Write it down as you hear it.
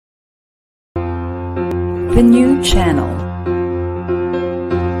The new channel.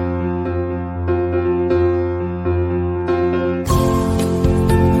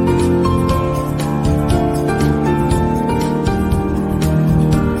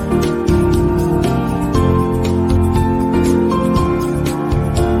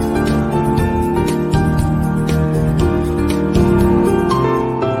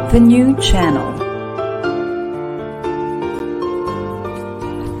 The new channel.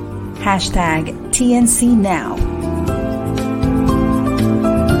 Hashtag TNC Now.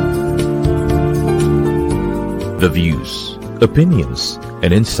 The views, opinions,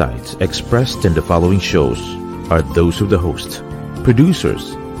 and insights expressed in the following shows are those of the host,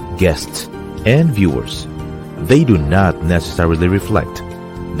 producers, guests, and viewers. They do not necessarily reflect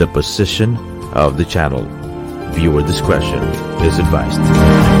the position of the channel. Viewer discretion is advised.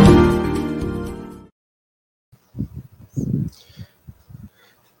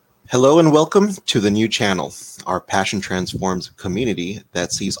 Hello and welcome to the new channel, our Passion Transforms community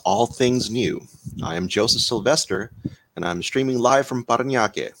that sees all things new. I am Joseph Sylvester, and I'm streaming live from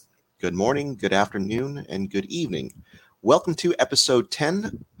Parañaque. Good morning, good afternoon, and good evening. Welcome to episode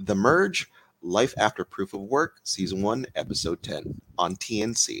 10, The Merge, Life After Proof of Work, season 1, episode 10 on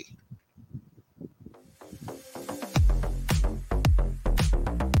TNC.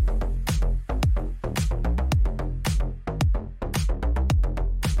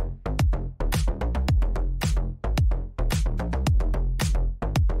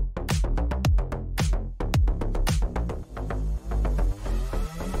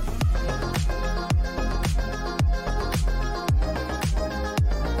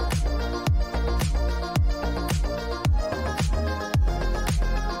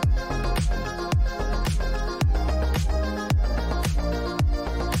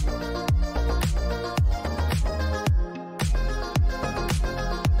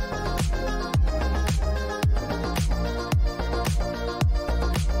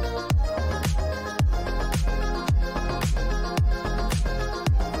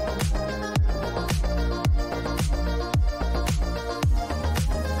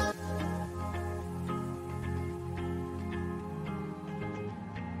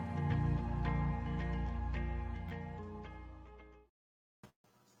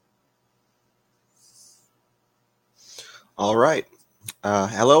 All right.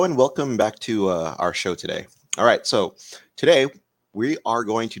 Hello and welcome back to our show today. All right. So today we are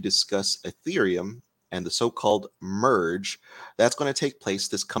going to discuss Ethereum and the so-called merge that's going to take place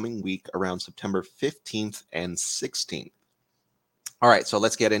this coming week around September 15th and 16th. All right. So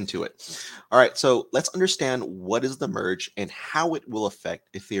let's get into it. All right. So let's understand what is the merge and how it will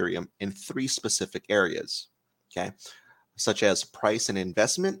affect Ethereum in 3 specific areas. Okay. Such as price and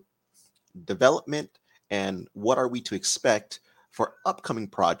investment, development, and what are we to expect for upcoming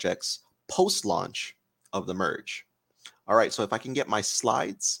projects post-launch of the merge. All right, so if I can get my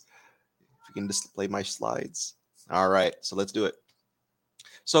slides, if you can display my slides. All right, so let's do it.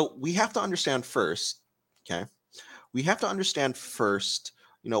 So we have to understand first, okay? We have to understand first,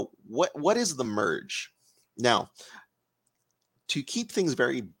 what is the merge? Now, to keep things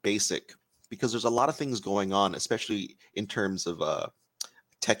very basic, because there's a lot of things going on, especially in terms of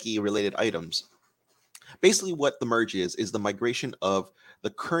techie related items. Basically, what the merge is the migration of the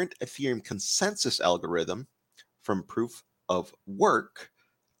current Ethereum consensus algorithm from proof of work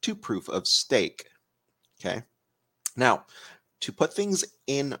to proof of stake. Okay. Now, to put things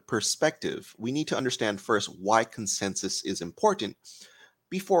in perspective, we need to understand first why consensus is important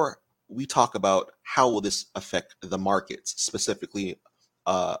before we talk about how will this affect the markets, specifically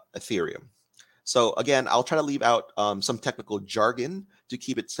Ethereum. So again, I'll try to leave out some technical jargon to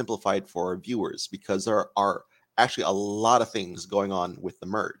keep it simplified for our viewers, because there are actually a lot of things going on with the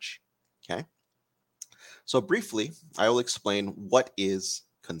merge. Okay. So briefly, I will explain what is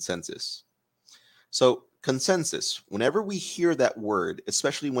consensus. So consensus, whenever we hear that word,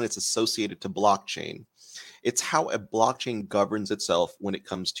 especially when it's associated to blockchain, it's how a blockchain governs itself when it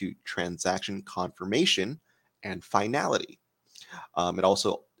comes to transaction confirmation and finality. It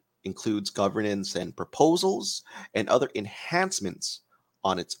also includes governance and proposals and other enhancements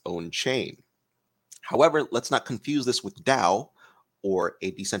on its own chain. However, let's not confuse this with DAO, or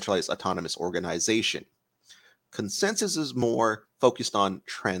a decentralized autonomous organization. Consensus is more focused on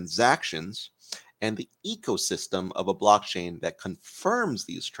transactions and the ecosystem of a blockchain that confirms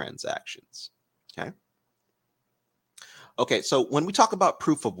these transactions. Okay, so when we talk about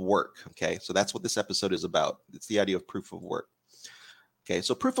proof of work, okay, so that's what this episode is about. It's the idea of proof of work. Okay,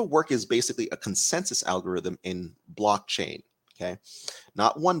 so proof of work is basically a consensus algorithm in blockchain. Okay,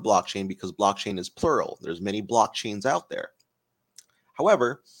 not one blockchain, because blockchain is plural. There's many blockchains out there.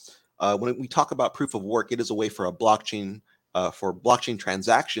 However, When we talk about proof of work, it is a way for a blockchain for blockchain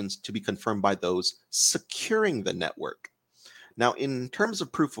transactions to be confirmed by those securing the network. Now, in terms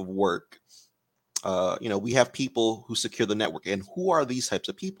of proof of work, we have people who secure the network, and who are these types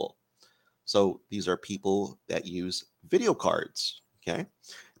of people? So these are people that use video cards, okay?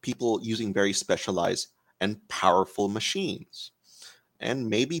 People using very specialized and powerful machines, and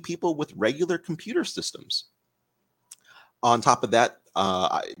maybe people with regular computer systems. On top of that,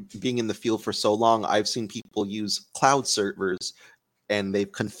 being in the field for so long, I've seen people use cloud servers, and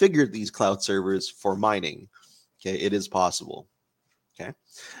they've configured these cloud servers for mining. Okay, it is possible. Okay,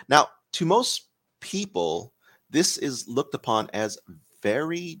 now to most people, this is looked upon as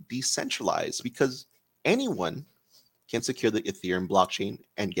very decentralized because anyone can secure the Ethereum blockchain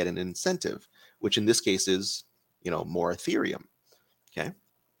and get an incentive, which in this case is, more Ethereum. Okay.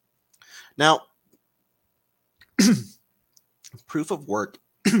 Now, proof of work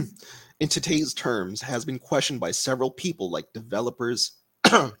in today's terms has been questioned by several people, like developers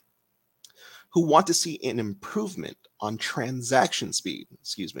who want to see an improvement on transaction speed.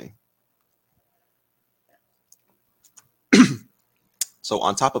 Excuse me. So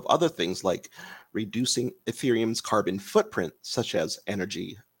on top of other things like reducing Ethereum's carbon footprint, such as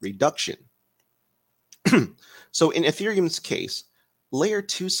energy reduction. So in Ethereum's case, layer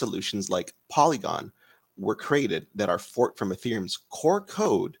 2 solutions like Polygon were created that are forked from Ethereum's core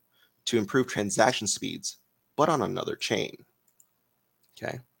code to improve transaction speeds, but on another chain.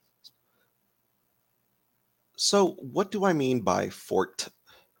 Okay. So what do I mean by forked?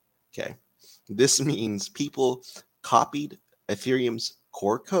 Okay. This means people copied Ethereum's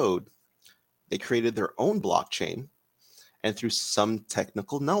core code, they created their own blockchain, and through some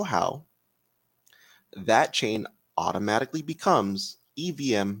technical know-how, that chain automatically becomes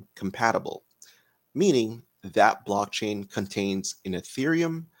EVM compatible, meaning that blockchain contains an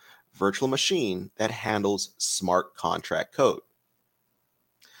Ethereum virtual machine that handles smart contract code.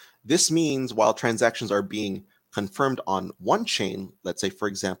 This means while transactions are being confirmed on one chain, let's say, for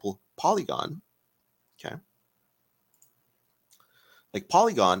example, Polygon, okay, like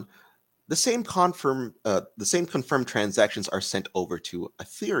Polygon, the same confirmed transactions are sent over to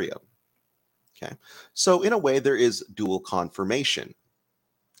Ethereum. Okay, so in a way, there is dual confirmation.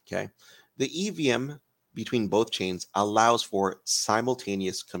 Okay, the EVM between both chains allows for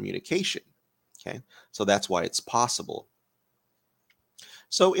simultaneous communication. Okay, so that's why it's possible.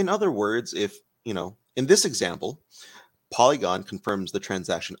 So in other words, if in this example, Polygon confirms the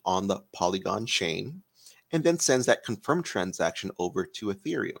transaction on the Polygon chain and then sends that confirmed transaction over to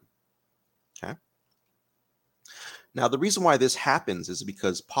Ethereum. Okay. Now, the reason why this happens is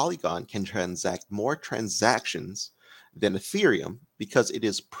because Polygon can transact more transactions than Ethereum because it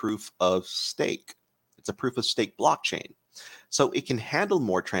is proof of stake. It's a proof of stake blockchain. So it can handle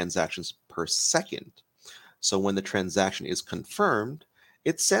more transactions per second. So when the transaction is confirmed,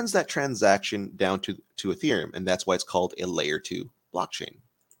 it sends that transaction down to Ethereum, and that's why it's called a layer 2 blockchain.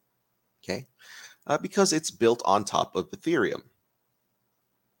 Okay, because it's built on top of Ethereum.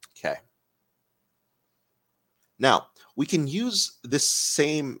 Okay. Now, we can use this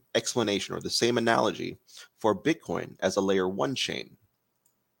same explanation or the same analogy for Bitcoin as a layer 1 chain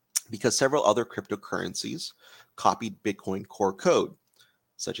because several other cryptocurrencies copied Bitcoin core code,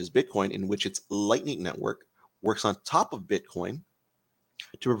 such as Bitcoin, in which its Lightning Network works on top of Bitcoin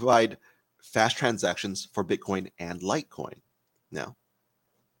to provide fast transactions for Bitcoin and Litecoin. Now,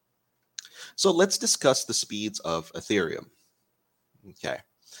 so let's discuss the speeds of Ethereum. Okay.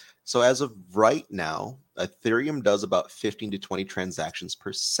 So as of right now, Ethereum does about 15 to 20 transactions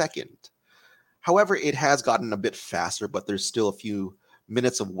per second. However, it has gotten a bit faster, but there's still a few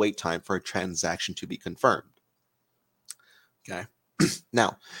minutes of wait time for a transaction to be confirmed. Okay.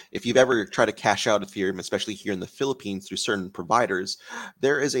 Now, if you've ever tried to cash out Ethereum, especially here in the Philippines through certain providers,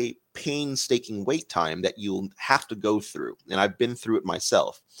 there is a painstaking wait time that you'll have to go through. And I've been through it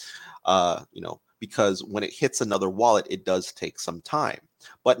myself, because when it hits another wallet, it does take some time,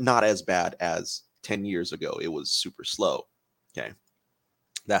 but not as bad as 10 years ago. It was super slow. Okay.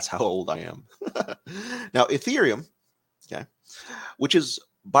 That's how old I am. Now, Ethereum, okay, which is,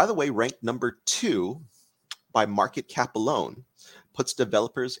 by the way, ranked number 2 by market cap alone, puts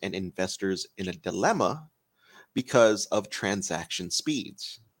developers and investors in a dilemma because of transaction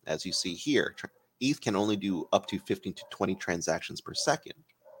speeds. As you see here, ETH can only do up to 15 to 20 transactions per second.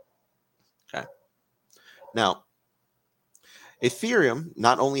 Okay. Now, Ethereum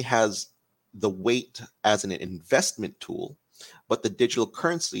not only has the weight as an investment tool, but the digital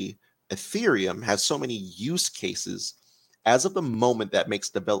currency, Ethereum, has so many use cases as of the moment that makes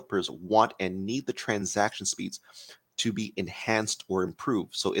developers want and need the transaction speeds to be enhanced or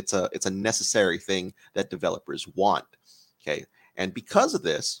improved. So it's a necessary thing that developers want. Okay. And because of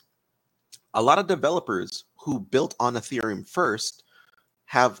this, a lot of developers who built on Ethereum first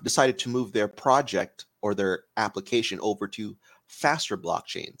have decided to move their project or their application over to faster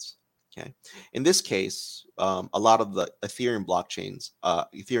blockchains. Okay. In this case, a lot of the Ethereum blockchains,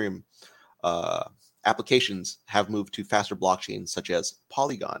 Ethereum applications have moved to faster blockchains such as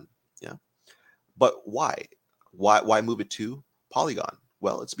Polygon. Yeah. But why? Why move it to Polygon?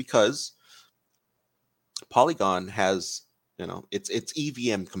 Well, it's because Polygon has, it's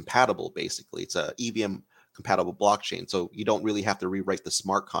EVM compatible, basically. It's a EVM compatible blockchain. So you don't really have to rewrite the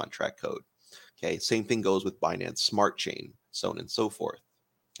smart contract code. Okay. Same thing goes with Binance Smart Chain, so on and so forth.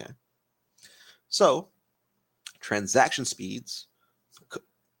 Okay. So transaction speeds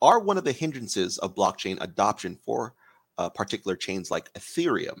are one of the hindrances of blockchain adoption for particular chains like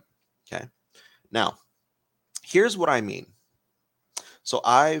Ethereum. Okay. Now, here's what I mean. So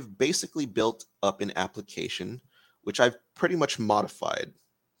I've basically built up an application, which I've pretty much modified.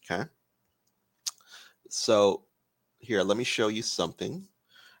 Okay. So here, let me show you something.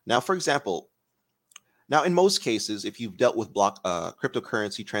 Now, for example, in most cases, if you've dealt with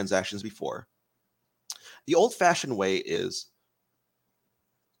cryptocurrency transactions before, the old-fashioned way is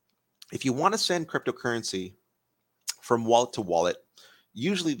if you want to send cryptocurrency from wallet to wallet,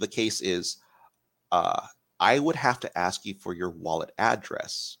 usually the case is I would have to ask you for your wallet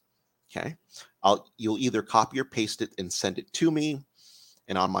address. Okay. You'll either copy or paste it and send it to me.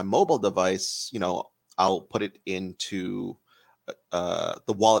 And on my mobile device, I'll put it into the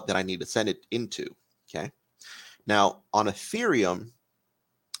wallet that I need to send it into. Okay. Now on Ethereum,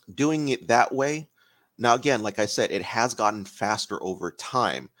 doing it that way, now again, like I said, it has gotten faster over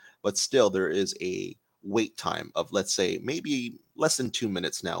time, but still there is a wait time of, let's say, maybe less than 2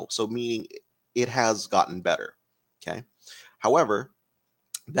 minutes now. So meaning it has gotten better. Okay. However,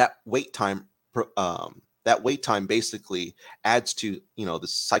 that wait time basically adds to, the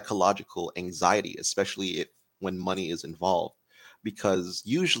psychological anxiety, especially when money is involved, because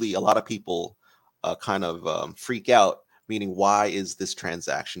usually a lot of people kind of freak out, meaning why is this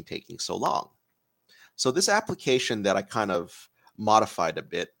transaction taking so long? So this application that I kind of modified a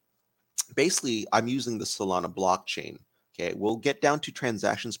bit, basically I'm using the Solana blockchain. Okay, we'll get down to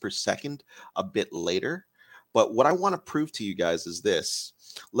transactions per second a bit later. But what I want to prove to you guys is this.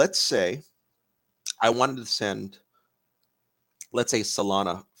 Let's say I wanted to send, let's say,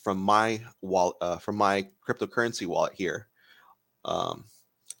 Solana from my wallet, from my cryptocurrency wallet here.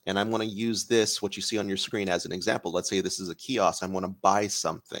 And I'm going to use this, what you see on your screen, as an example. Let's say this is a kiosk. I want to buy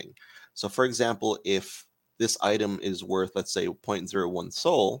something. So for example, if this item is worth, let's say, 0.01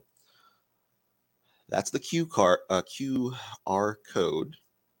 Sol, that's the QR code.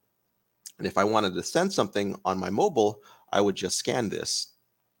 And if I wanted to send something on my mobile, I would just scan this.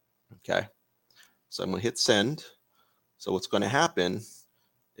 Okay. So I'm going to hit send. So what's going to happen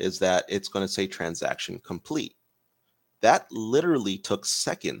is that it's going to say transaction complete. That literally took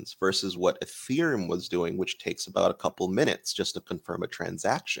seconds versus what Ethereum was doing, which takes about a couple minutes just to confirm a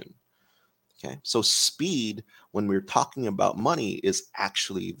transaction. Okay, so speed, when we're talking about money, is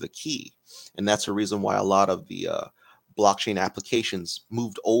actually the key. And that's the reason why a lot of the blockchain applications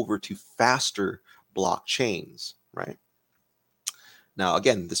moved over to faster blockchains, right? Now,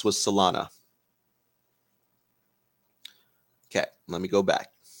 again, this was Solana. Okay, let me go back.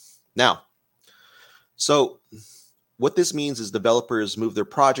 Now, so what this means is developers move their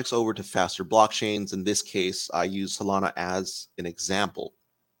projects over to faster blockchains. In this case, I use Solana as an example,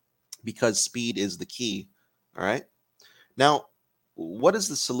 because speed is the key. All right. Now, what is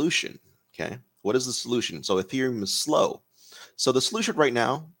the solution? Okay. What is the solution? So Ethereum is slow. So the solution right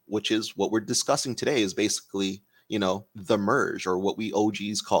now, which is what we're discussing today, is basically, the merge, or what we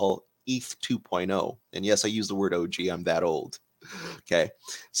OGs call ETH 2.0. And yes, I use the word OG. I'm that old. Okay.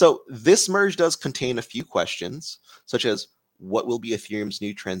 So this merge does contain a few questions, such as what will be Ethereum's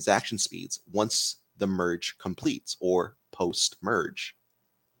new transaction speeds once the merge completes, or post-merge?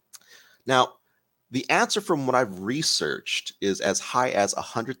 Now, the answer from what I've researched is as high as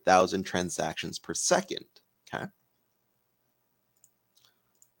 100,000 transactions per second. Okay.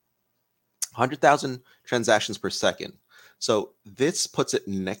 100,000 transactions per second. So this puts it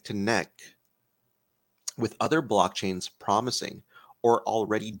neck to neck with other blockchains promising or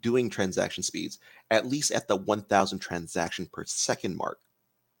already doing transaction speeds, at least at the 1,000 transaction per second mark.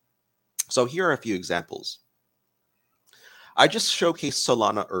 So here are a few examples. I just showcased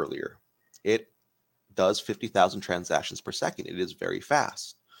Solana earlier. It does 50,000 transactions per second. It is very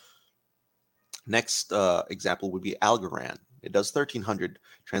fast. Next example would be Algorand. It does 1,300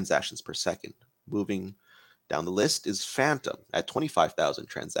 transactions per second, moving Down the list is Phantom at 25,000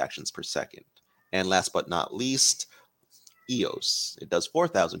 transactions per second. And last but not least, EOS. It does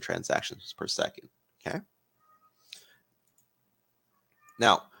 4,000 transactions per second. Okay.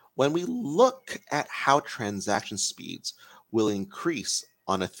 Now, when we look at how transaction speeds will increase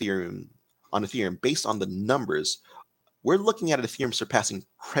on Ethereum based on the numbers, we're looking at Ethereum surpassing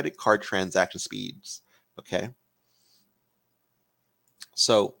credit card transaction speeds. Okay.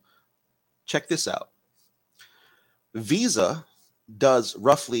 So check this out. Visa does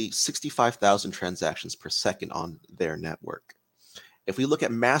roughly 65,000 transactions per second on their network. If we look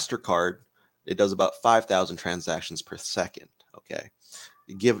at MasterCard, it does about 5,000 transactions per second, okay?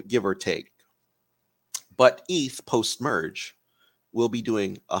 Give or take. But ETH post-merge will be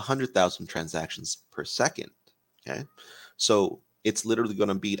doing 100,000 transactions per second, okay? So it's literally going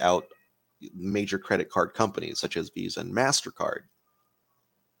to beat out major credit card companies such as Visa and MasterCard.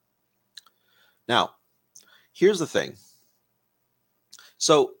 Now, here's the thing.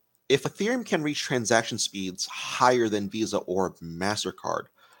 So if Ethereum can reach transaction speeds higher than Visa or MasterCard,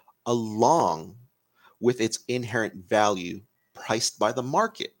 along with its inherent value priced by the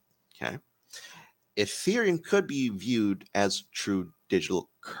market, okay, Ethereum could be viewed as true digital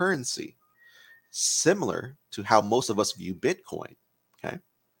currency, similar to how most of us view Bitcoin, okay?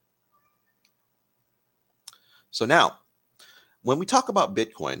 So now, when we talk about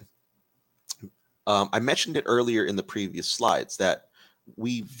Bitcoin, I mentioned it earlier in the previous slides that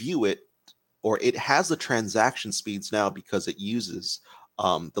we view it, or it has the transaction speeds now because it uses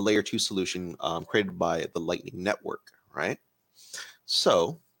the layer 2 solution created by the Lightning Network, right?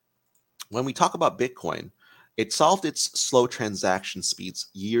 So when we talk about Bitcoin, it solved its slow transaction speeds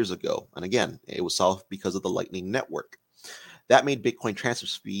years ago. And again, it was solved because of the Lightning Network. That made Bitcoin transfer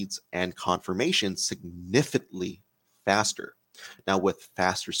speeds and confirmation significantly faster. Now, with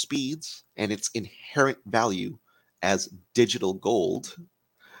faster speeds and its inherent value as digital gold,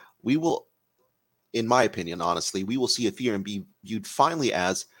 we will, in my opinion, honestly, we will see Ethereum be viewed finally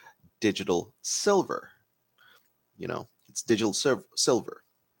as digital silver. You know, it's digital silver.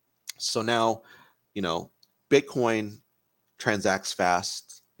 So now, you know, Bitcoin transacts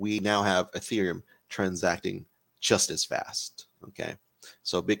fast. We now have Ethereum transacting just as fast. Okay.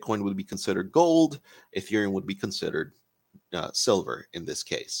 So Bitcoin would be considered gold. Ethereum would be considered silver in this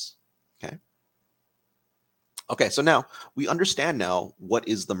case. Okay. Okay. So now we understand now what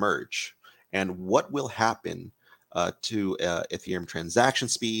is the merge and what will happen to Ethereum transaction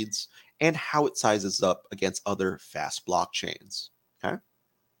speeds and how it sizes up against other fast blockchains. Okay.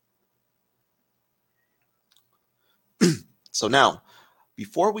 So now,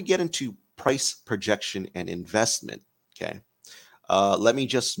 before we get into price projection and investment, okay, let me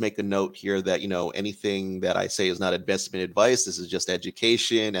just make a note here that, you know, anything that I say is not investment advice. This is just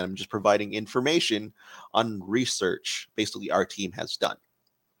education, and I'm just providing information on research basically our team has done.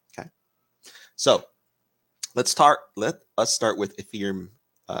 Okay, so let us start with Ethereum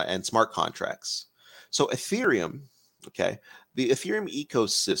and smart contracts. So Ethereum, okay, the Ethereum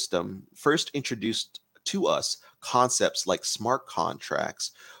ecosystem first introduced to us concepts like smart contracts,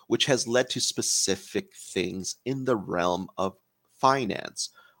 which has led to specific things in the realm of finance,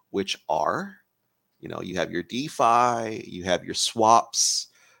 which are, you know, you have your DeFi, you have your swaps.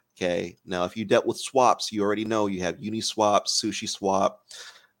 Okay, now if you dealt with swaps, you already know you have Uniswap, SushiSwap,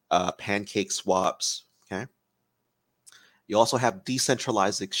 Pancake swaps. Okay, you also have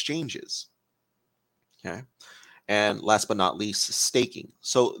decentralized exchanges. Okay. And last but not least, staking.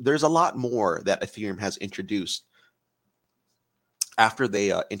 So there's a lot more that Ethereum has introduced after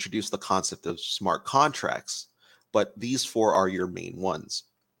they introduced the concept of smart contracts, but these four are your main ones.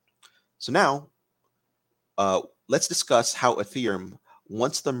 So now, let's discuss how Ethereum,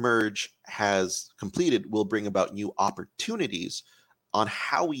 once the merge has completed, will bring about new opportunities on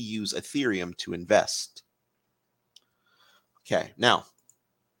how we use Ethereum to invest. Okay, now,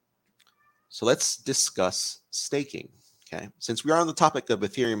 so let's discuss staking. Okay, since we are on the topic of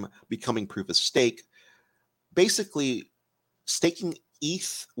Ethereum becoming proof of stake, basically, staking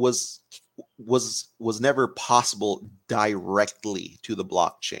ETH was never possible directly to the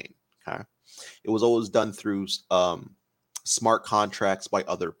blockchain. Okay, it was always done through smart contracts by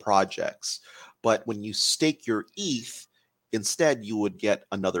other projects. But when you stake your ETH, instead you would get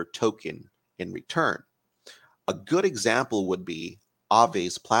another token in return. A good example would be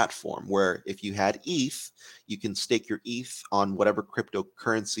Aave's platform, where if you had ETH, you can stake your ETH on whatever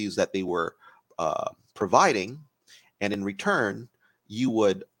cryptocurrencies that they were providing, and in return, you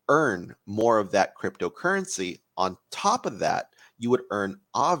would earn more of that cryptocurrency. On top of that, you would earn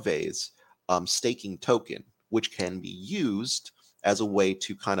Aave's staking token, which can be used as a way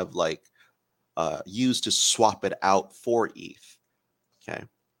to kind of like use to swap it out for ETH. Okay.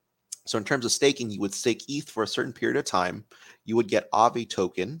 So in terms of staking, you would stake ETH for a certain period of time. You would get Aave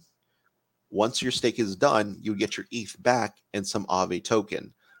token. Once your stake is done, you get your ETH back and some Aave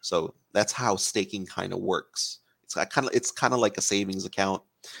token. So that's how staking kind of works. It's kind of like a savings account.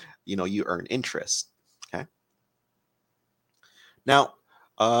 You earn interest. Okay. Now,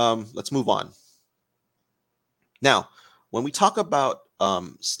 let's move on. Now, when we talk about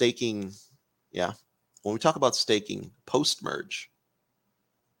staking, when we talk about staking post merge,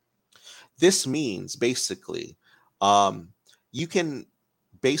 this means basically you can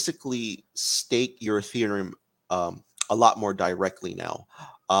basically stake your Ethereum a lot more directly now.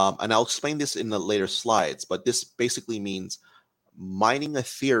 And I'll explain this in the later slides, but this basically means mining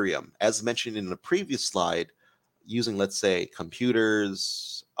Ethereum, as mentioned in the previous slide, using, let's say,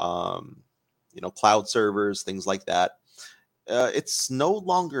 computers, cloud servers, things like that. It's no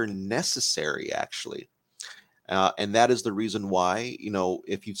longer necessary, actually. And that is the reason why,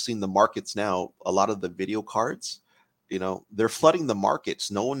 if you've seen the markets now, a lot of the video cards, they're flooding the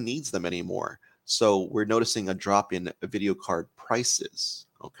markets. No one needs them anymore. So we're noticing a drop in video card prices.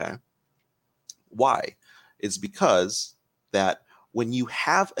 Okay. Why? It's because that when you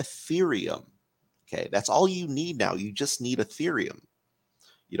have Ethereum, okay, that's all you need now. You just need Ethereum.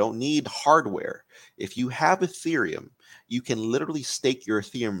 You don't need hardware. If you have Ethereum, you can literally stake your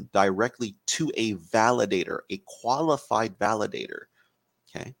Ethereum directly to a validator, a qualified validator.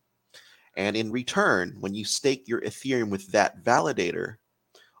 Okay. And in return, when you stake your Ethereum with that validator,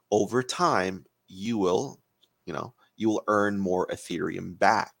 over time, you will earn more Ethereum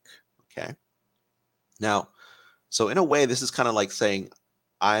back. Okay. Now, so in a way, this is kind of like saying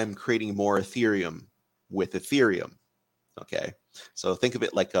I'm creating more Ethereum with Ethereum. Okay. So think of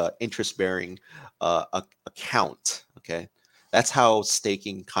it like a interest-bearing account. Okay. That's how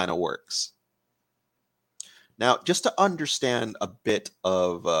staking kind of works. Now, just to understand a bit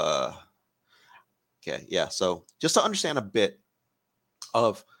of, so just to understand a bit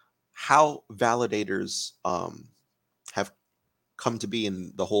of how validators have come to be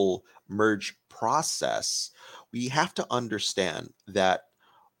in the whole merge process, we have to understand that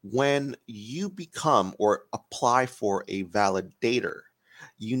when you become or apply for a validator,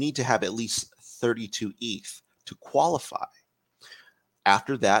 you need to have at least 32 ETH to qualify.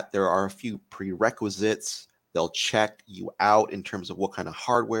 After that, there are a few prerequisites. They'll check you out in terms of what kind of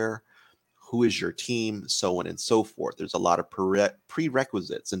hardware, who is your team, so on and so forth. There's a lot of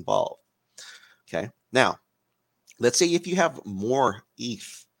prerequisites involved. Okay. Now, let's say if you have more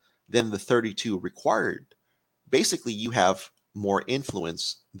ETH than the 32 required, basically you have more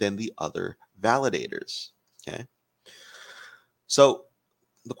influence than the other validators. Okay. So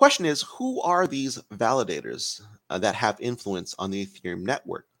the question is, who are these validators that have influence on the Ethereum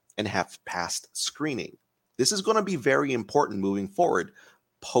network and have passed screening? This is going to be very important moving forward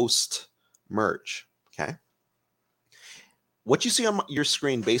post merge. Okay. What you see on your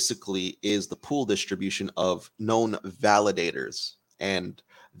screen basically is the pool distribution of known validators and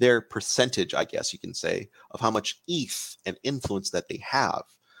their percentage, I guess you can say, of how much ETH and influence that they have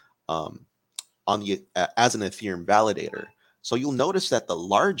on the as an Ethereum validator. So you'll notice that the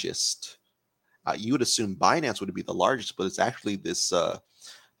largest, you would assume Binance would be the largest, but it's actually this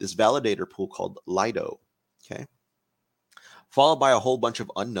this validator pool called Lido. Okay, followed by a whole bunch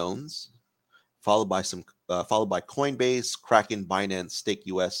of unknowns, followed by Coinbase, Kraken, Binance, Stake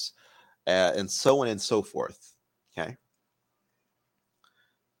US, and so on and so forth. Okay.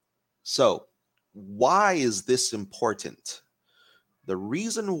 So why is this important? The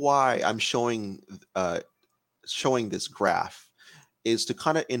reason why I'm showing this graph is to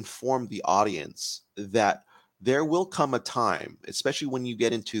kind of inform the audience that there will come a time, especially when you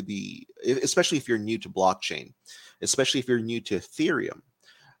get into especially if you're new to blockchain, especially if you're new to Ethereum,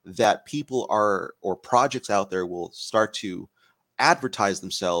 that people or projects out there will start to advertise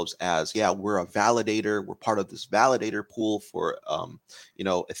themselves as, yeah, we're a validator, we're part of this validator pool for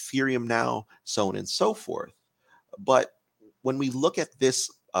Ethereum now, so on and so forth. But when we look at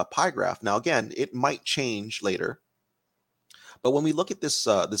this pie graph, now again, it might change later, but when we look at this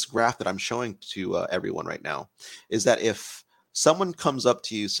this graph that I'm showing to everyone right now, is that if someone comes up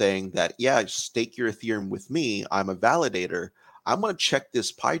to you saying that, yeah, stake your Ethereum with me, I'm a validator, I'm going to check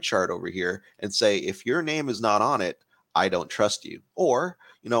this pie chart over here and say, if your name is not on it, I don't trust you. Or,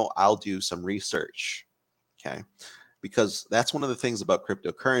 I'll do some research. Okay. Because that's one of the things about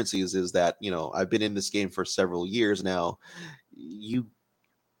cryptocurrencies is that, I've been in this game for several years now. You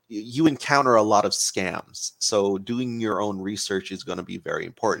encounter a lot of scams. So doing your own research is going to be very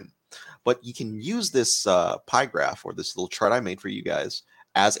important. But you can use this pie graph or this little chart I made for you guys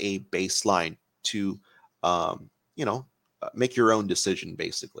as a baseline to, make your own decision,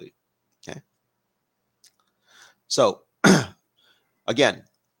 basically. Okay. So again,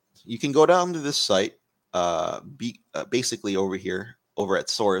 you can go down to this site, basically over at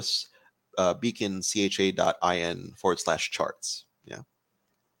source, beaconcha.in/charts. Yeah.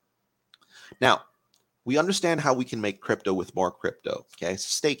 Now, we understand how we can make crypto with more crypto. Okay.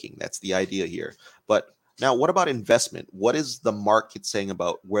 Staking, that's the idea here. But now, what about investment? What is the market saying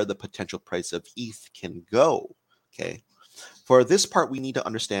about where the potential price of ETH can go? Okay. For this part, we need to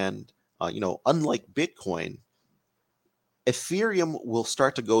understand, unlike Bitcoin, Ethereum will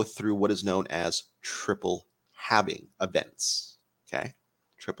start to go through what is known as triple halving events. Okay.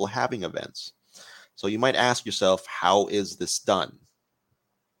 Triple halving events. So you might ask yourself, how is this done?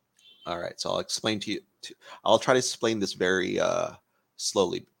 All right. So I'll explain to you. I'll try to explain this very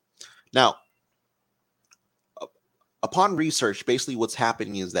slowly. Now, upon research, basically what's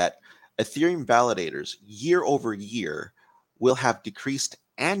happening is that Ethereum validators year over year will have decreased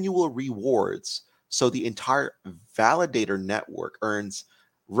annual rewards. So the entire validator network earns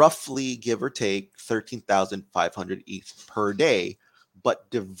roughly, give or take, 13,500 ETH per day, but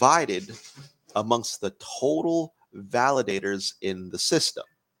divided amongst the total validators in the system.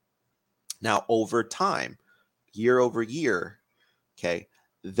 Now, over time, year over year, okay,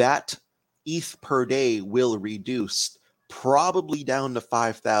 that ETH per day will reduce probably down to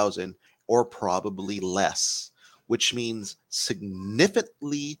 5,000 or probably less, which means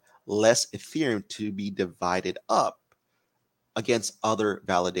significantly less Ethereum to be divided up against other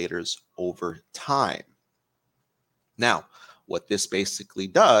validators over time. Now, what this basically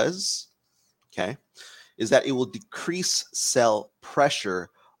does, okay, is that it will decrease sell pressure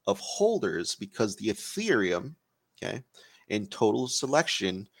of holders because the Ethereum, okay, in total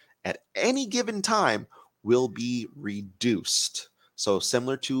selection at any given time will be reduced. So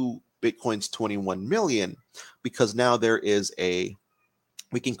similar to Bitcoin's 21 million, because now there is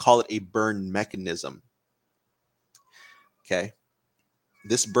we can call it a burn mechanism. Okay.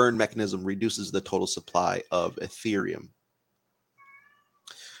 This burn mechanism reduces the total supply of Ethereum.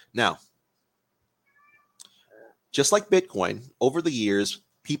 Now, just like Bitcoin, over the years,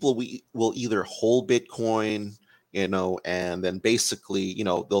 people will either hold Bitcoin, and then basically,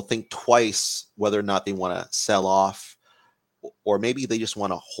 they'll think twice whether or not they want to sell off, or maybe they just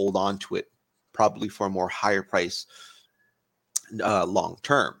want to hold on to it, probably for a more higher price long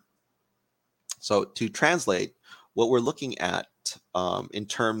term. So to translate, what we're looking at in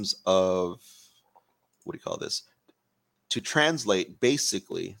terms of, what do you call this? To translate,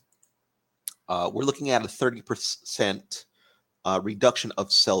 basically, we're looking at a 30% reduction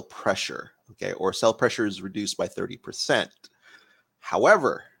of sell pressure, okay, or sell pressure is reduced by 30%.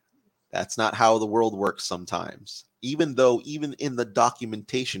 However, that's not how the world works sometimes. Even in the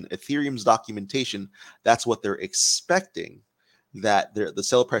documentation, Ethereum's documentation, that's what they're expecting, that the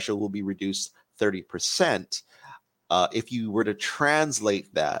sell pressure will be reduced 30%. If you were to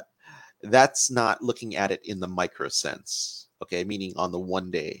translate that, that's not looking at it in the micro sense, okay, meaning on the 1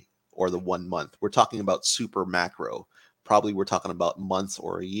 day or the 1 month. We're talking about super macro. Probably we're talking about months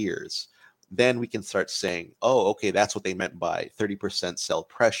or years. Then we can start saying, oh, okay, that's what they meant by 30% sell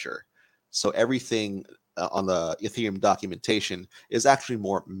pressure. So everything on the Ethereum documentation is actually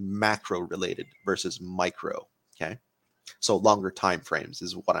more macro related versus micro, okay? So longer time frames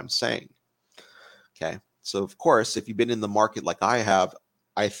is what I'm saying, okay? So of course, if you've been in the market like I have,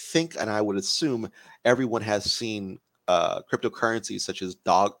 I think, and I would assume everyone has seen cryptocurrencies such as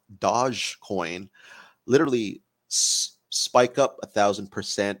Dogecoin literally spike up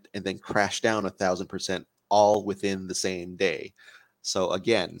 1,000% and then crash down 1,000% all within the same day. So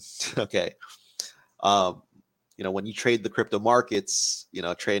again, okay, when you trade the crypto markets,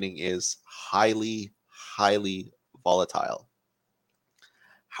 trading is highly, highly volatile.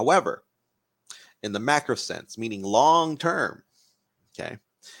 However, in the macro sense, meaning long term, okay,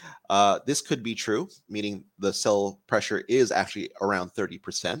 this could be true, meaning the sell pressure is actually around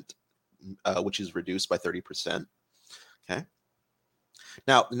 30%, which is reduced by 30%. Okay.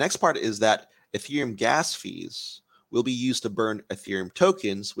 Now, the next part is that Ethereum gas fees will be used to burn Ethereum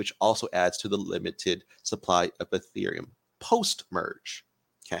tokens, which also adds to the limited supply of Ethereum post-merge.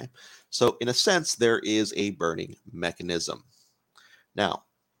 Okay. So in a sense, there is a burning mechanism. Now,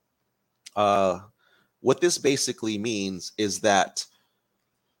 what this basically means is that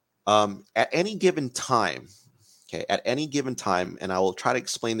at any given time, okay, at any given time, and I will try to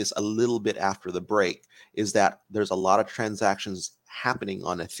explain this a little bit after the break, is that there's a lot of transactions happening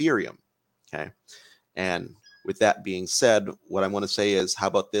on Ethereum, okay? And with that being said, what I want to say is, how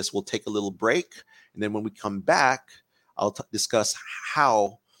about this? We'll take a little break, and then when we come back, I'll discuss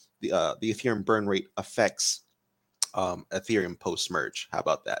how the Ethereum burn rate affects Ethereum post merge. How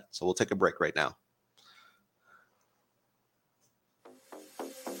about that? So we'll take a break right now.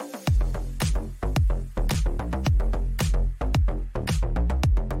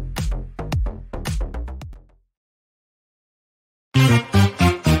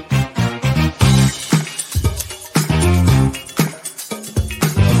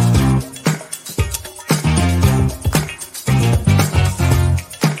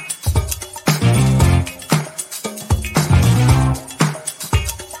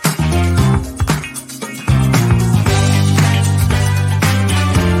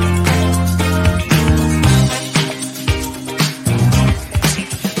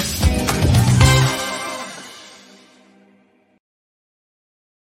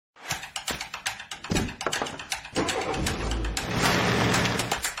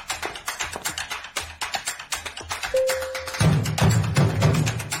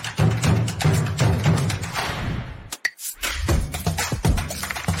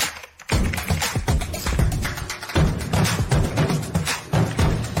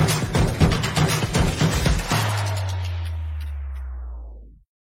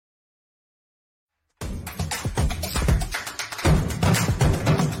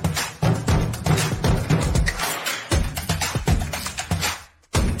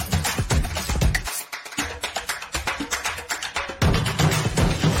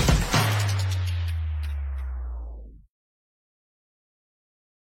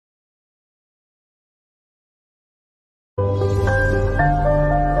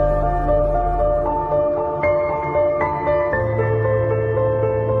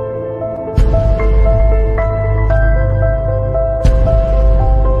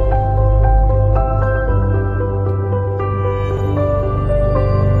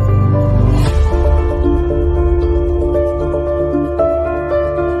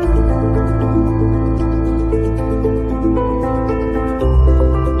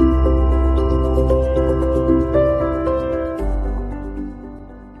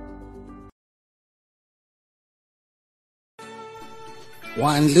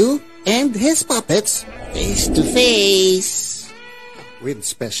 Juan Lu and his puppets face to face with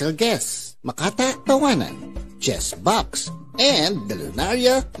special guests Makata Tawanan, Jess Box, and the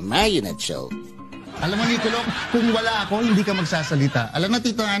Lunaria Marionette Show. Alam mo, Nicolò, kung wala ako, hindi ka magsasalita. Alam mo,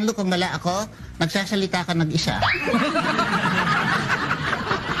 Tito Anlo, kung wala ako, nagsasalita ka nag-isa.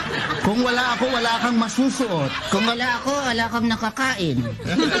 Kung wala ako, wala kang masusuot. Kung wala ako, wala kang nakakain.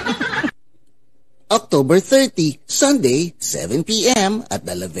 October 30, Sunday, 7 p.m. at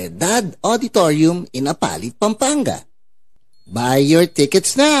the La Verdad Auditorium in Apalit, Pampanga. Buy your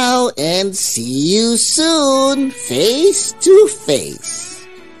tickets now and see you soon, face to face.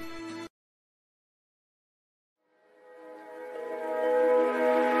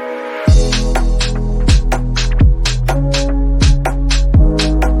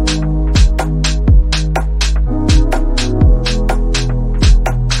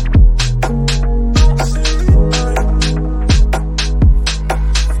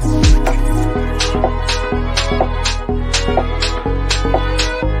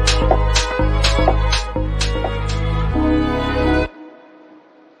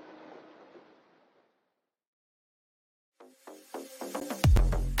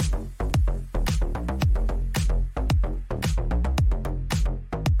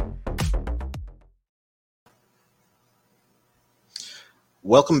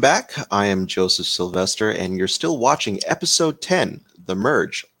 Welcome back. I am Joseph Sylvester, and you're still watching episode 10, The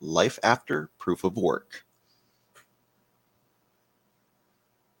Merge, Life After Proof of Work.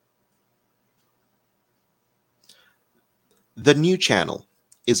 The New Channel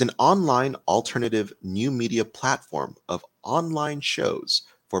is an online alternative new media platform of online shows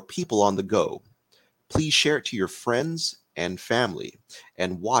for people on the go. Please share it to your friends and family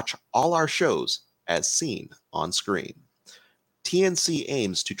and watch all our shows as seen on screen. TNC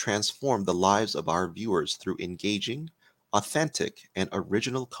aims to transform the lives of our viewers through engaging, authentic, and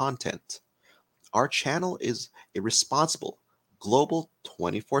original content. Our channel is a responsible, global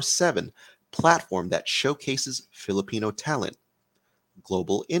 24/7 platform that showcases Filipino talent,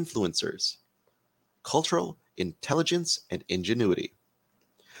 global influencers, cultural intelligence, and ingenuity.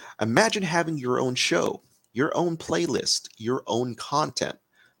 Imagine having your own show, your own playlist, your own content,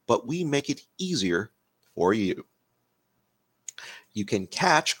 but we make it easier for you. You can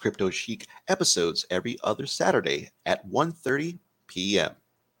catch Crypto Chic episodes every other Saturday at 1:30 p.m.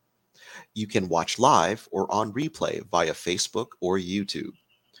 You can watch live or on replay via Facebook or YouTube.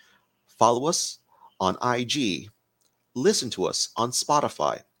 Follow us on IG. Listen to us on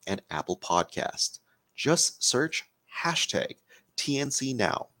Spotify and Apple Podcast. Just search hashtag TNC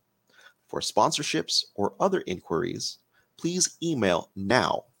Now. For sponsorships or other inquiries, please email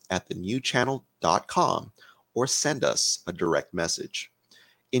now@thenewchannel.com or send us a direct message.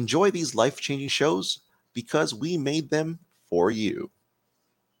 Enjoy these life-changing shows because we made them for you.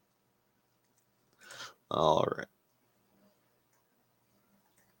 All right.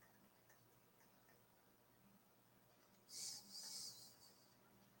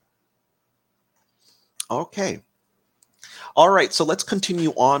 Okay. All right. So let's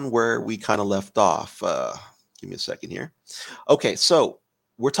continue on where we kind of left off. Give me a second here. Okay. So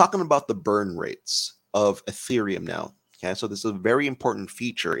we're talking about the burn rates of Ethereum now. Okay. So this is a very important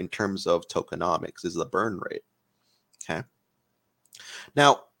feature in terms of tokenomics is the burn rate. Okay.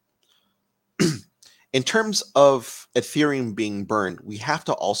 Now, in terms of Ethereum being burned, we have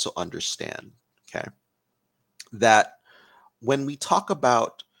to also understand, okay, that when we talk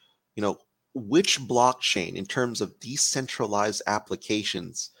about, which blockchain in terms of decentralized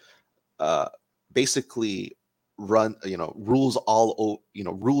applications basically rules all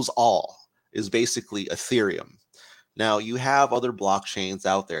is basically Ethereum. Now you have other blockchains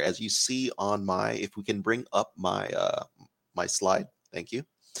out there, as you see on if we can bring up my my slide, thank you.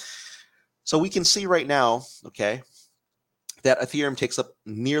 So we can see right now, okay, that Ethereum takes up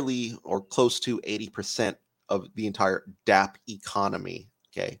nearly or close to 80% of the entire dApp economy.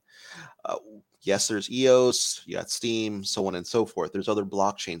 Okay. Yes, there's EOS, you got Steem, so on and so forth. There's other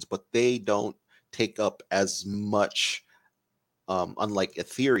blockchains, but they don't take up as much, unlike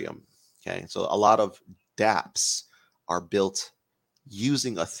Ethereum. Okay. So a lot of dApps are built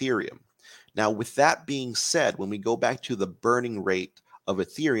using Ethereum. Now, with that being said, when we go back to the burning rate of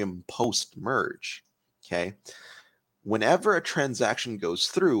Ethereum post-merge, okay, whenever a transaction goes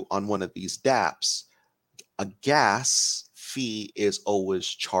through on one of these dApps, a gas fee is always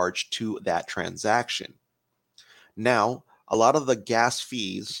charged to that transaction. Now, a lot of the gas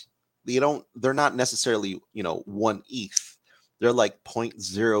fees, they're not necessarily, 1 ETH. They're like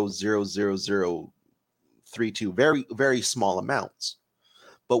 0.00032, very, very small amounts.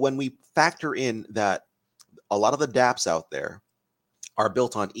 But when we factor in that a lot of the dApps out there are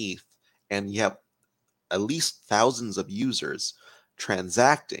built on ETH, and you have at least thousands of users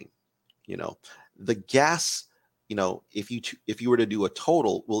transacting, the gas, if you were to do a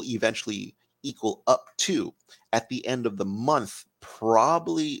total, will eventually equal up to, at the end of the month,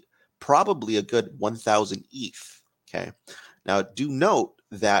 probably a good 1,000 ETH. Okay. Now, do note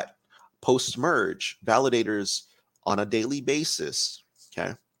that post-merge validators on a daily basis,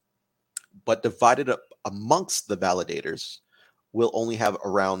 okay, but divided up amongst the validators, will only have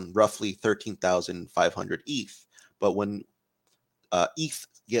around roughly 13,500 ETH. But when ETH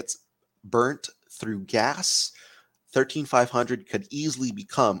gets burnt through gas, 13,500 could easily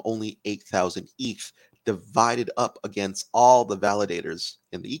become only 8,000 ETH divided up against all the validators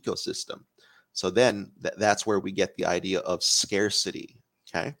in the ecosystem. So then that's where we get the idea of scarcity.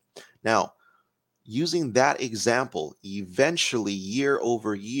 Okay. Now, using that example, eventually year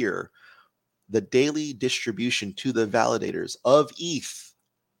over year, the daily distribution to the validators of ETH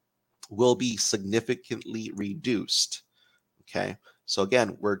will be significantly reduced. Okay. So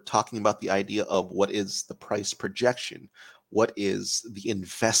again, we're talking about the idea of what is the price projection? What is the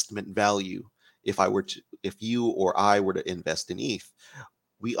investment value? If you or I were to invest in ETH,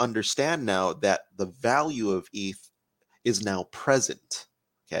 we understand now that the value of ETH is now present.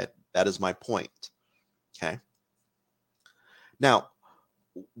 Okay. That is my point. Okay. Now,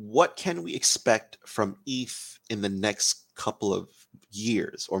 what can we expect from ETH in the next couple of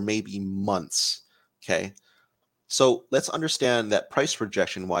years or maybe months? Okay. So let's understand that price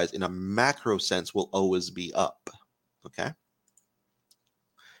projection wise, in a macro sense, will always be up. Okay.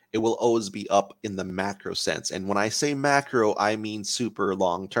 It will always be up in the macro sense. And when I say macro, I mean super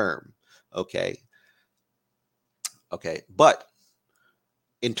long term. Okay. Okay. But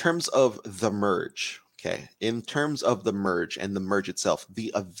in terms of the merge, okay, in terms of the merge and the merge itself,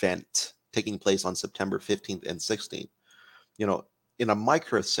 the event taking place on September 15th and 16th, in a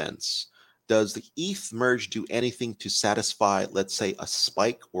micro sense, does the ETH merge do anything to satisfy, let's say, a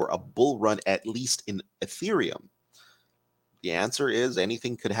spike or a bull run, at least in Ethereum? The answer is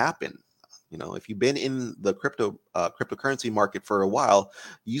anything could happen. If you've been in the cryptocurrency market for a while,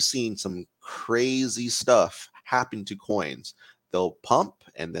 you've seen some crazy stuff happen to coins. They'll pump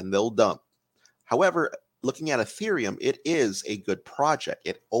and then they'll dump. However, looking at Ethereum, it is a good project.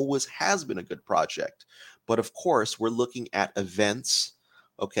 It always has been a good project. But of course, we're looking at events,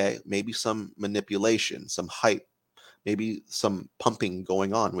 okay, maybe some manipulation, some hype, maybe some pumping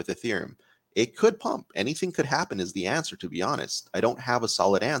going on with Ethereum. It could pump. Anything could happen is the answer, to be honest. I don't have a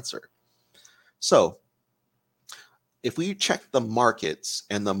solid answer. So if we check the markets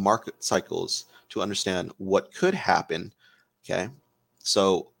and the market cycles to understand what could happen, okay,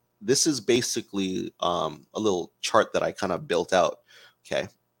 so this is basically a little chart that I kind of built out. Okay,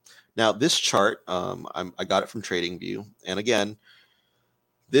 now this chart, I got it from TradingView, and again,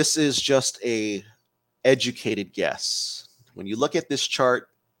 this is just a educated guess. When you look at this chart,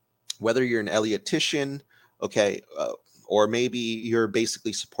 whether you're an Elliottician, okay, or maybe you're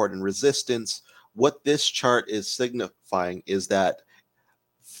basically support and resistance, what this chart is signifying is that,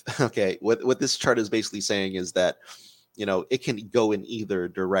 okay, what this chart is basically saying is that, it can go in either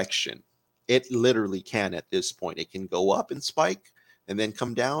direction. It literally can at this point. It can go up and spike and then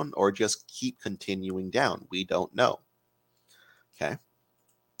come down, or just keep continuing down. We don't know. Okay.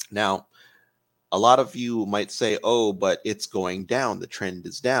 Now, a lot of you might say, oh, but it's going down. The trend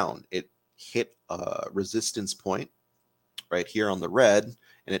is down. It hit a resistance point right here on the red,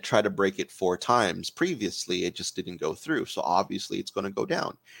 and it tried to break it 4 times previously. It just didn't go through. So obviously it's going to go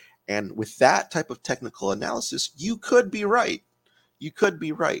down. And with that type of technical analysis, you could be right. You could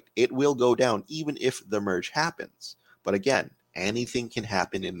be right. It will go down even if the merge happens. But again, anything can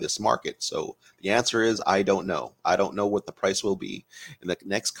happen in this market. So the answer is, I don't know. I don't know what the price will be in the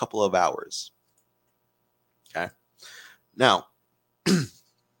next couple of hours. Okay. Now,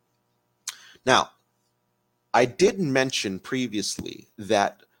 I did mention previously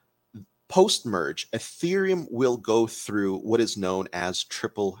that post-merge, Ethereum will go through what is known as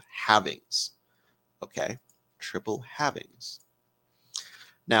triple halvings. Okay, triple halvings.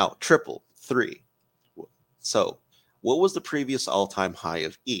 Now, triple, 3. So, what was the previous all-time high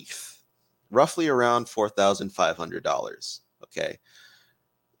of ETH? Roughly around $4,500. Okay.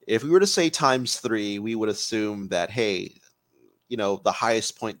 If we were to say times 3, we would assume that, hey, the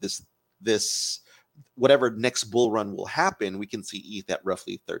highest point this whatever next bull run will happen, we can see ETH at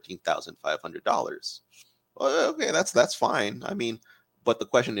roughly $13,500. Well, okay, that's fine. I mean, but the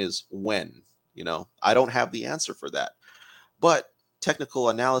question is when. I don't have the answer for that. But technical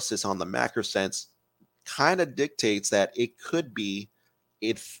analysis on the macro sense kind of dictates that it could be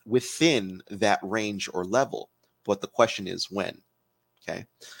within that range or level. But the question is when. Okay.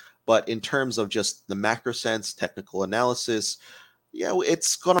 But in terms of just the macro sense, technical analysis, yeah,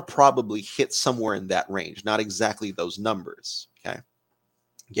 it's going to probably hit somewhere in that range, not exactly those numbers. Okay.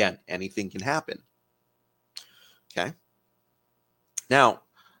 Again, anything can happen. Okay. Now,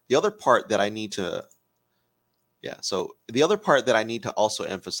 the other part that I need to, also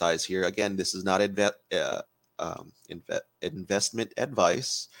emphasize here, again, this is not investment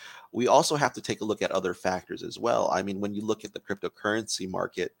advice. We also have to take a look at other factors as well. I mean, when you look at the cryptocurrency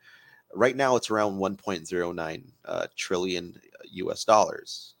market, right now it's around 1.09 trillion US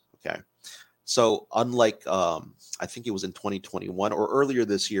dollars. Okay. So unlike, I think it was in 2021 or earlier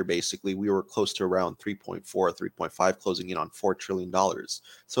this year, basically, we were close to around 3.4, 3.5, closing in on $4 trillion.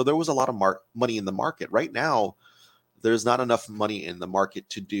 So there was a lot of money in the market. Right now, there's not enough money in the market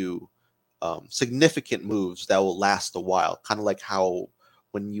to do significant moves that will last a while. Kind of like how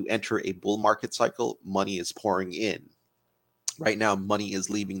when you enter a bull market cycle, money is pouring in. Right now, money is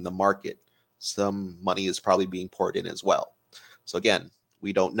leaving the market. Some money is probably being poured in as well. So again,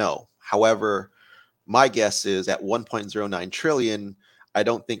 we don't know. However, my guess is at 1.09 trillion, I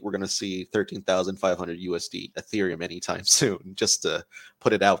don't think we're going to see 13,500 USD Ethereum anytime soon, just to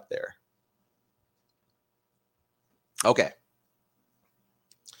put it out there. Okay.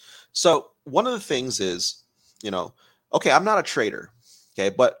 So one of the things is, okay, I'm not a trader, okay,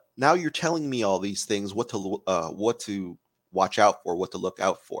 but now you're telling me all these things, what to watch out for, what to look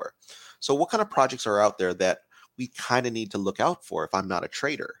out for. So what kind of projects are out there that we kind of need to look out for if I'm not a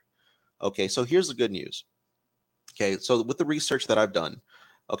trader? Okay, so here's the good news. Okay, so with the research that I've done,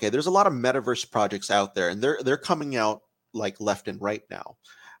 okay, there's a lot of metaverse projects out there, and they're coming out like left and right now.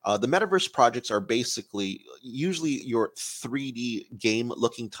 The metaverse projects are basically usually your 3D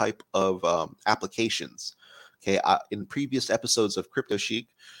game-looking type of applications. Okay, in previous episodes of Crypto Chic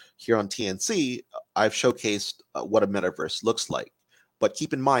here on TNC, I've showcased what a metaverse looks like. But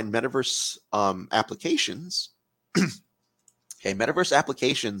keep in mind, metaverse applications, okay, metaverse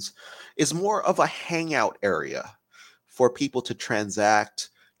applications is more of a hangout area for people to transact,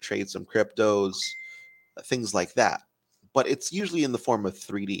 trade some cryptos, things like that. But it's usually in the form of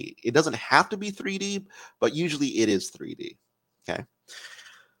 3D. It doesn't have to be 3D, but usually it is 3D. Okay.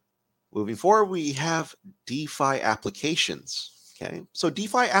 Moving forward, we have DeFi applications. Okay. So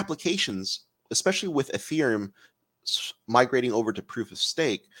DeFi applications, especially with Ethereum migrating over to proof of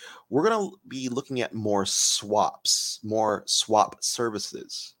stake, we're going to be looking at more swaps, more swap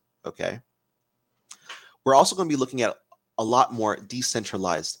services. Okay. We're also going to be looking at a lot more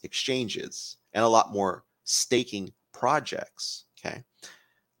decentralized exchanges and a lot more staking projects. Okay.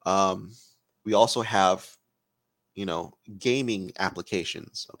 We also have, gaming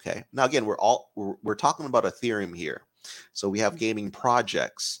applications. Okay. Now, again, we're talking about Ethereum here. So we have gaming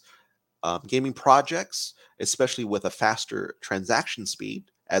projects. Gaming projects, especially with a faster transaction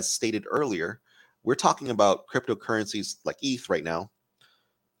speed, as stated earlier, we're talking about cryptocurrencies like ETH right now.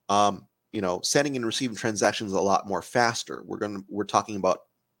 Sending and receiving transactions a lot more faster. We're talking about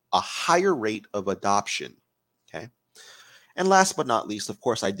a higher rate of adoption. Okay. And last but not least, of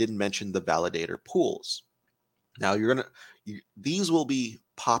course, I didn't mention the validator pools. Now these will be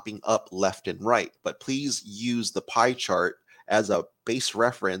popping up left and right, but please use the pie chart as a base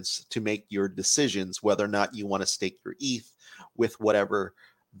reference to make your decisions whether or not you want to stake your ETH with whatever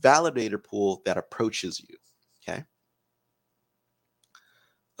validator pool that approaches you. Okay.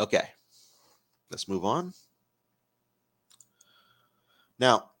 Okay. Let's move on.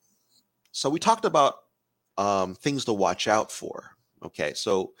 Now, so we talked about things to watch out for. Okay.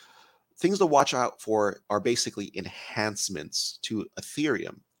 So things to watch out for are basically enhancements to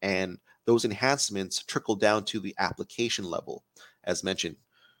Ethereum, and those enhancements trickle down to the application level. As mentioned,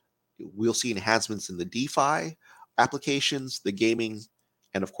 we'll see enhancements in the DeFi applications, the gaming,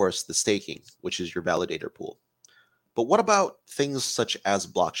 and of course the staking, which is your validator pool. But what about things such as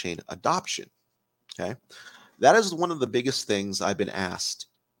blockchain adoption? Okay, that is one of the biggest things I've been asked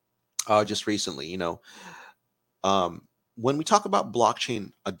just recently. When we talk about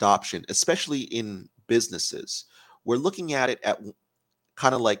blockchain adoption, especially in businesses, we're looking at it at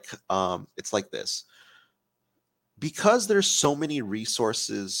kind of like it's like this. Because there's so many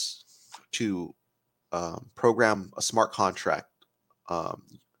resources to program a smart contract on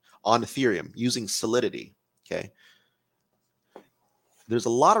Ethereum using Solidity, okay? There's a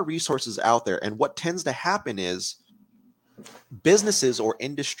lot of resources out there, and what tends to happen is businesses or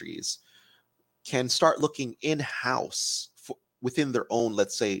industries can start looking in-house within their own,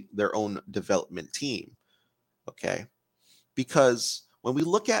 let's say, their own development team, okay? Because when we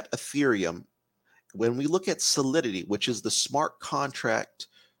look at Ethereum, when we look at Solidity, which is the smart contract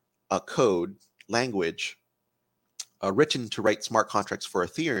code language written to write smart contracts for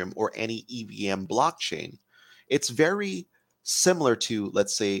Ethereum or any EVM blockchain, it's very similar to,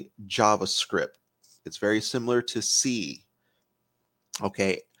 let's say, JavaScript. It's very similar to C,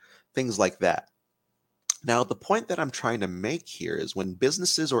 okay? Things like that. Now, the point that I'm trying to make here is when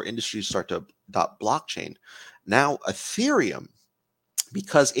businesses or industries start to adopt blockchain, now Ethereum,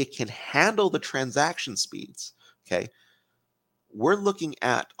 because it can handle the transaction speeds, okay, we're looking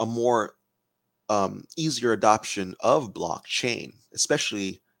at a more easier adoption of blockchain,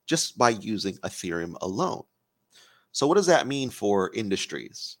 especially just by using Ethereum alone. So what does that mean for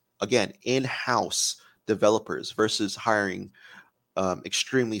industries? Again, in-house developers versus hiring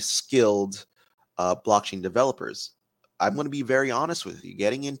extremely skilled blockchain developers. I'm going to be very honest with you.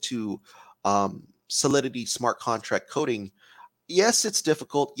 Getting into Solidity smart contract coding, yes, it's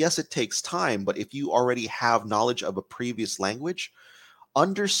difficult. Yes, it takes time. But if you already have knowledge of a previous language,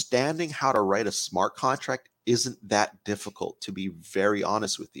 understanding how to write a smart contract isn't that difficult, to be very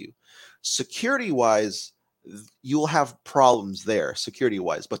honest with you. Security-wise, you'll have problems there,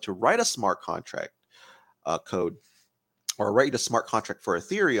 security-wise. But to write a smart contract code or write a smart contract for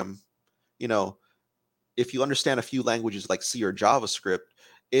Ethereum, if you understand a few languages like C or JavaScript,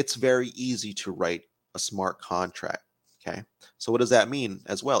 it's very easy to write a smart contract. Okay. So what does that mean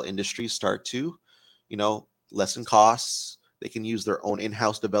as well? Industries start to, lessen costs. They can use their own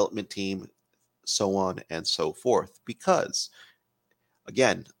in-house development team, so on and so forth. Because,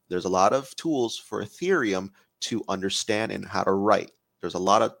 again, there's a lot of tools for Ethereum to understand and how to write. There's a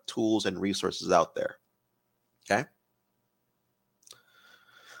lot of tools and resources out there. Okay.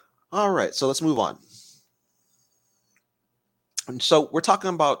 All right. So let's move on. And so we're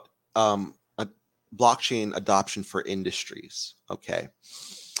talking about blockchain adoption for industries. Okay.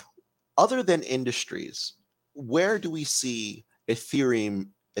 Other than industries, where do we see Ethereum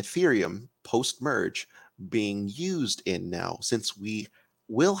post-merge being used in now, since we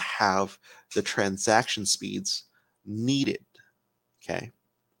will have the transaction speeds needed? Okay.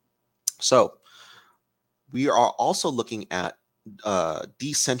 So we are also looking at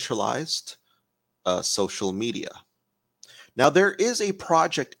decentralized social media. Now, there is a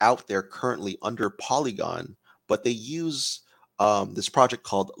project out there currently under Polygon, but they use this project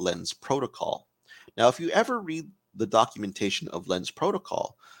called Lens Protocol. Now, if you ever read the documentation of Lens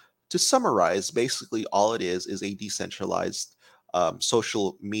Protocol, to summarize, basically all it is a decentralized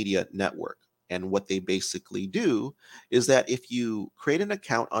social media network. And what they basically do is that if you create an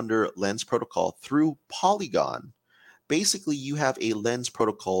account under Lens Protocol through Polygon, basically you have a Lens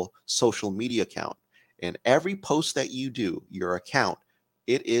Protocol social media account. And every post that you do, your account,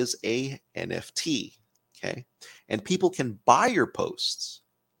 it is a NFT. Okay. And people can buy your posts.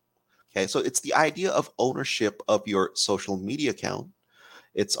 Okay. So it's the idea of ownership of your social media account,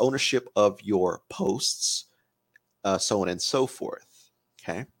 it's ownership of your posts, so on and so forth.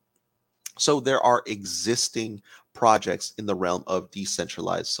 Okay. So there are existing projects in the realm of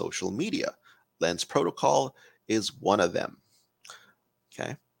decentralized social media. Lens Protocol is one of them.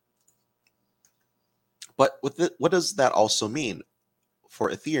 Okay. But what does that also mean for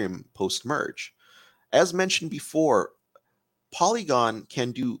Ethereum post merge? As mentioned before, Polygon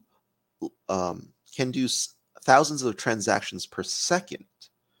can do thousands of transactions per second.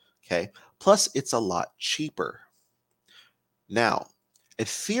 Okay. Plus, it's a lot cheaper. Now,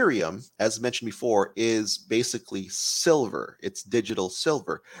 Ethereum, as mentioned before, is basically silver. It's digital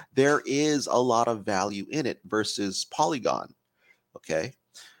silver. There is a lot of value in it versus Polygon. Okay.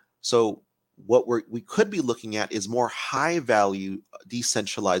 So what we could be looking at is more high value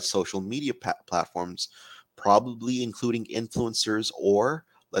decentralized social media platforms, probably including influencers or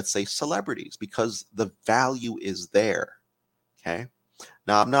let's say celebrities, because the value is there. Okay.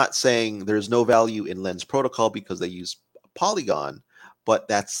 Now, I'm not saying there's no value in Lens Protocol because they use Polygon, but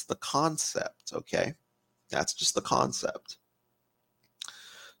that's the concept. Okay. That's just the concept.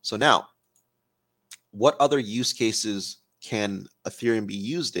 So now, what other use cases can Ethereum be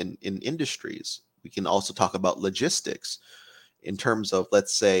used in industries? We can also talk about logistics in terms of,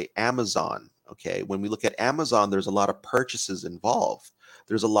 let's say, Amazon. Okay, when we look at Amazon, there's a lot of purchases involved.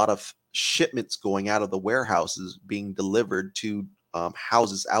 There's a lot of shipments going out of the warehouses being delivered to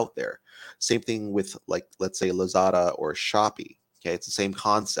houses out there. Same thing with, like, let's say Lazada or Shopee. Okay, it's the same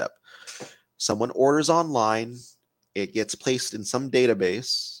concept. Someone orders online, it gets placed in some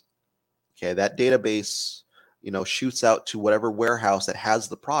database. Okay, that database, shoots out to whatever warehouse that has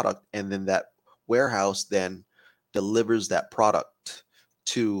the product, and then that warehouse then delivers that product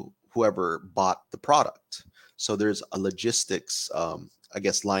to whoever bought the product. So there's a logistics,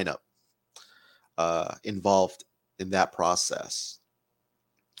 lineup involved in that process.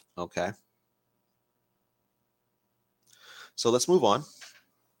 Okay. So let's move on.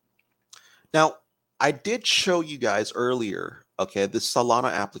 Now, I did show you guys earlier, okay, this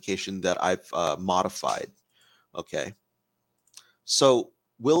Solana application that I've modified. Okay. So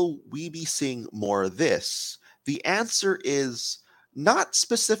will we be seeing more of this? The answer is not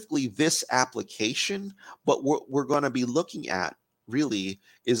specifically this application, but what we're going to be looking at really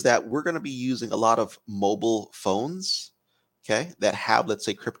is that we're going to be using a lot of mobile phones, okay, that have, let's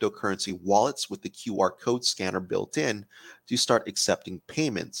say, cryptocurrency wallets with the QR code scanner built in to start accepting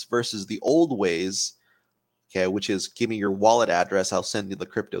payments versus the old ways, okay, which is give me your wallet address, I'll send you the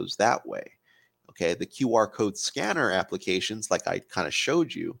cryptos that way. Okay, the QR code scanner applications, like I kind of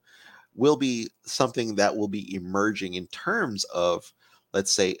showed you, will be something that will be emerging in terms of,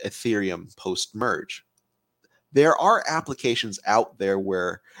 let's say, Ethereum post-merge. There are applications out there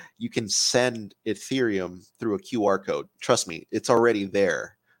where you can send Ethereum through a QR code. Trust me, it's already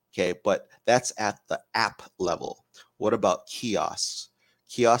there. Okay, but that's at the app level. What about kiosks?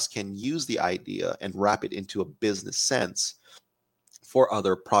 Kiosks can use the idea and wrap it into a business sense for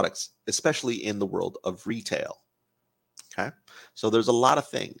other products, especially in the world of retail. Okay, so there's a lot of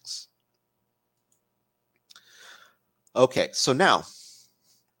things. Okay, so now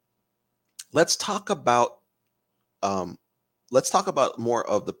let's talk about more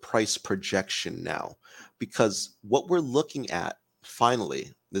of the price projection now, because what we're looking at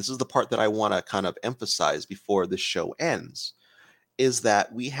finally, this is the part that I want to kind of emphasize before the show ends, is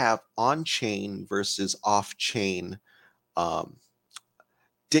that we have on-chain versus off-chain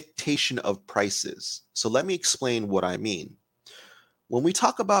dictation of prices. So let me explain what I mean. When we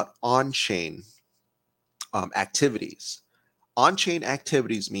talk about on-chain activities, on-chain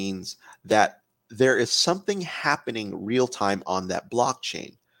activities means that there is something happening real time on that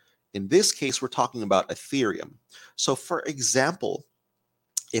blockchain. In this case, we're talking about Ethereum. So for example,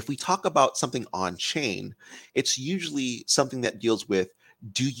 if we talk about something on-chain, it's usually something that deals with,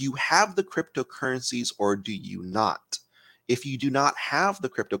 do you have the cryptocurrencies or do you not? If you do not have the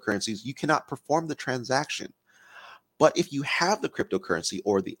cryptocurrencies, you cannot perform the transaction. But if you have the cryptocurrency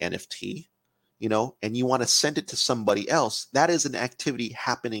or the NFT, and you want to send it to somebody else, that is an activity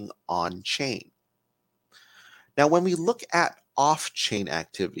happening on chain. Now, when we look at off-chain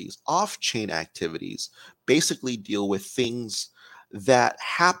activities basically deal with things that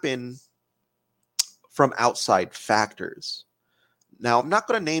happen from outside factors. Now, I'm not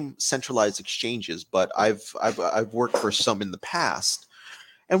going to name centralized exchanges, but I've worked for some in the past.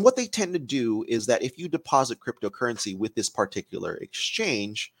 And what they tend to do is that if you deposit cryptocurrency with this particular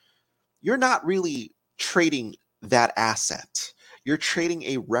exchange, you're not really trading that asset. You're trading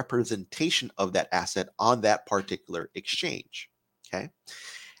a representation of that asset on that particular exchange. Okay.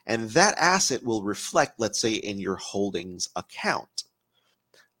 And that asset will reflect, let's say, in your holdings account.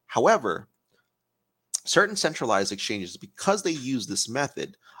 However, certain centralized exchanges, because they use this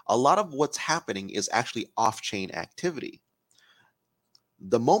method, a lot of what's happening is actually off-chain activity.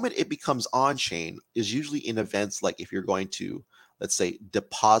 The moment it becomes on-chain is usually in events like if you're going to, let's say,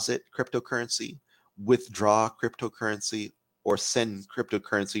 deposit cryptocurrency, withdraw cryptocurrency, or send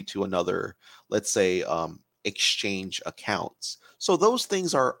cryptocurrency to another, let's say, exchange accounts. So those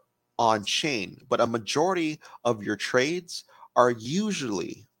things are on-chain, but a majority of your trades are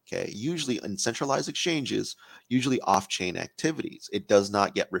usually in centralized exchanges, usually off-chain activities. It does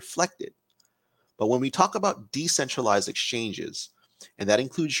not get reflected. But when we talk about decentralized exchanges, and that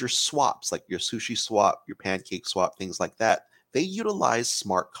includes your swaps, like your Sushi Swap, your Pancake Swap, things like that, they utilize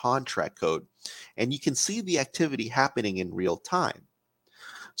smart contract code, and you can see the activity happening in real time.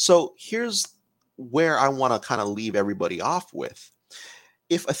 So here's where I want to kind of leave everybody off with.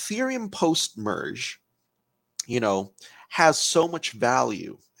 If Ethereum post-merge, has so much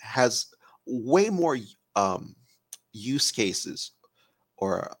value, has way more use cases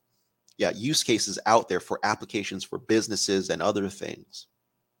out there for applications for businesses and other things,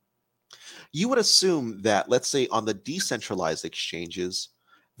 you would assume that, let's say, on the decentralized exchanges,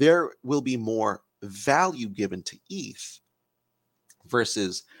 there will be more value given to ETH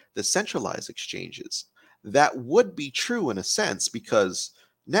versus the centralized exchanges. That would be true in a sense, because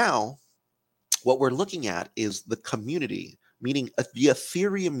now what we're looking at is the community, meaning the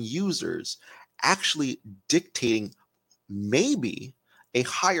Ethereum users actually dictating maybe a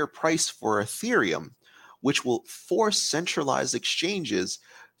higher price for Ethereum, which will force centralized exchanges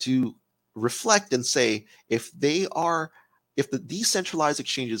to reflect and say, if the decentralized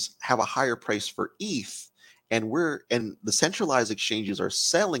exchanges have a higher price for ETH, and the centralized exchanges are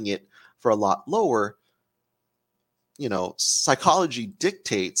selling it for a lot lower, psychology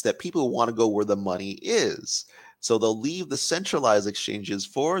dictates that people want to go where the money is. So they'll leave the centralized exchanges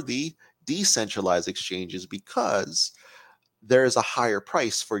for the decentralized exchanges because there is a higher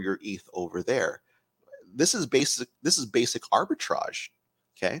price for your ETH over there. This is basic arbitrage,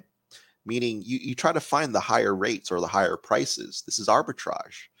 okay? Meaning you try to find the higher rates or the higher prices. This is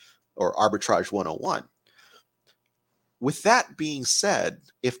arbitrage, or arbitrage 101. With that being said,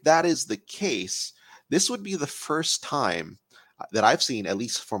 if that is the case, this would be the first time that I've seen, at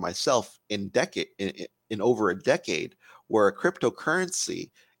least for myself, in over a decade, where a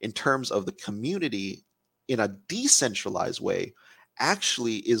cryptocurrency, in terms of the community, in a decentralized way,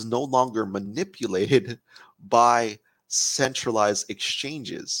 actually is no longer manipulated by centralized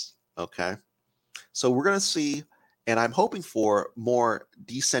exchanges. Okay, so we're going to see, and I'm hoping for, more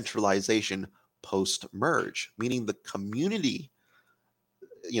decentralization post-merge, meaning the community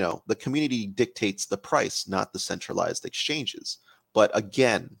dictates the price, not the centralized exchanges. But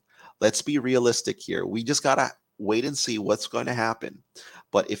again, let's be realistic here. We just got to wait and see what's going to happen.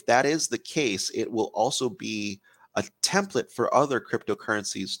 But if that is the case, it will also be a template for other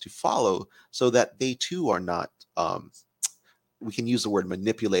cryptocurrencies to follow, so that they too are not, we can use the word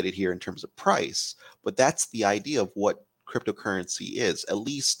manipulated here in terms of price, but that's the idea of what cryptocurrency is, at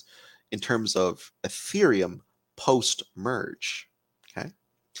least in terms of Ethereum post-merge. Okay.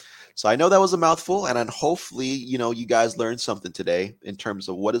 So I know that was a mouthful, and hopefully, you guys learned something today in terms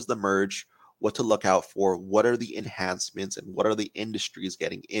of what is the merge, what to look out for, what are the enhancements, and what are the industries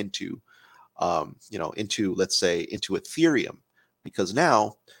getting into, into Ethereum, because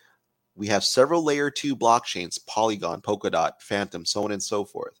now we have several layer 2 blockchains, Polygon, Polkadot, Phantom, so on and so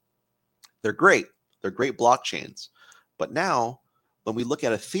forth. They're great. They're great blockchains. But now when we look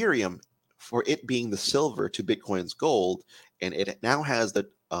at Ethereum, for it being the silver to Bitcoin's gold, and it now has the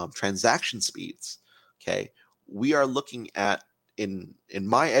transaction speeds, okay, we are looking at, in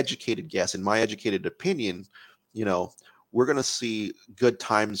my educated guess, in my educated opinion, we're going to see good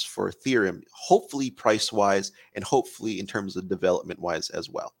times for Ethereum, hopefully price-wise, and hopefully in terms of development-wise as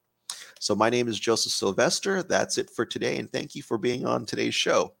well. So my name is Joseph Sylvester. That's it for today, and thank you for being on today's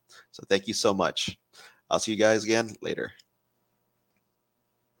show. So thank you so much. I'll see you guys again later.